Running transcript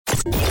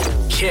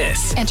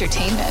KiSS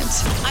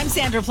Entertainment. I'm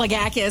Sandra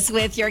Plagakis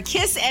with your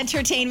KiSS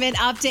Entertainment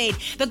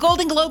update. The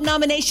Golden Globe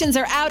nominations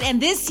are out,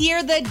 and this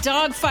year the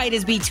dogfight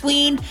is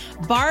between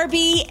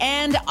Barbie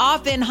and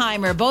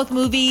Oppenheimer. Both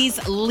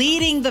movies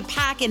leading the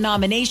pack in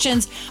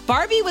nominations.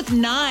 Barbie with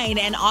 9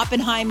 and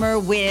Oppenheimer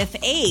with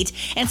 8.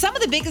 And some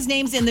of the biggest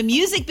names in the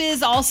music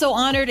biz also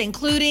honored,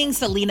 including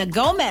Selena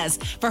Gomez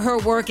for her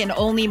work in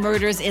Only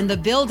Murders in the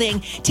Building,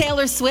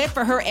 Taylor Swift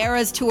for her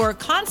Eras Tour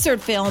concert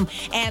film,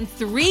 and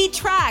 3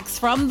 tracks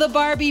from the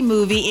Barbie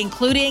movie,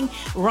 including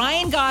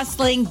Ryan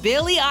Gosling,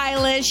 Billie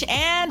Eilish,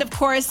 and of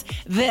course,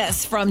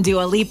 this from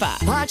Dua Lipa.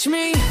 Watch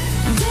me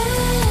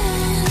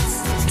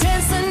dance,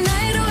 dance the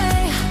night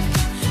away.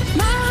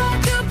 My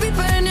heart could be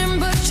burning,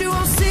 but you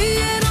won't see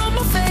it on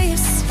my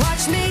face.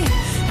 Watch me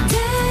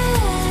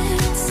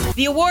dance.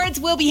 The awards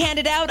will be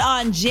handed out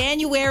on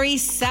January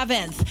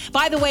 7th.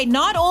 By the way,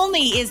 not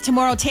only is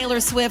tomorrow Taylor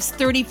Swift's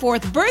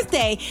 34th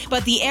birthday,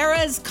 but the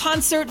Eras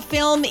concert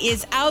film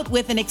is out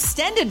with an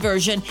extended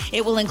version.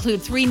 It will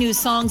include 3 new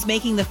songs,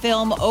 making the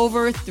film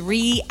over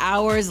 3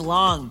 hours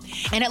long.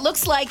 And it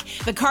looks like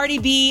the Cardi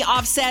B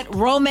Offset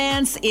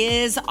romance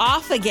is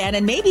off again,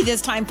 and maybe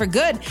this time for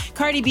good.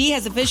 Cardi B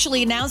has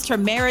officially announced her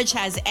marriage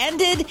has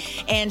ended,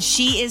 and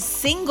she is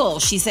single.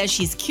 She says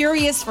she's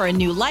curious for a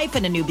new life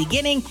and a new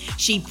beginning.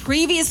 She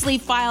previously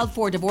filed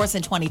for divorce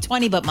in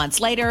 2020, but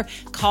months later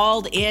called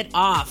it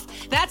off.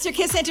 That's your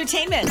KiSS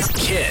Entertainment.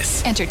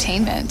 KiSS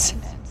Entertainment.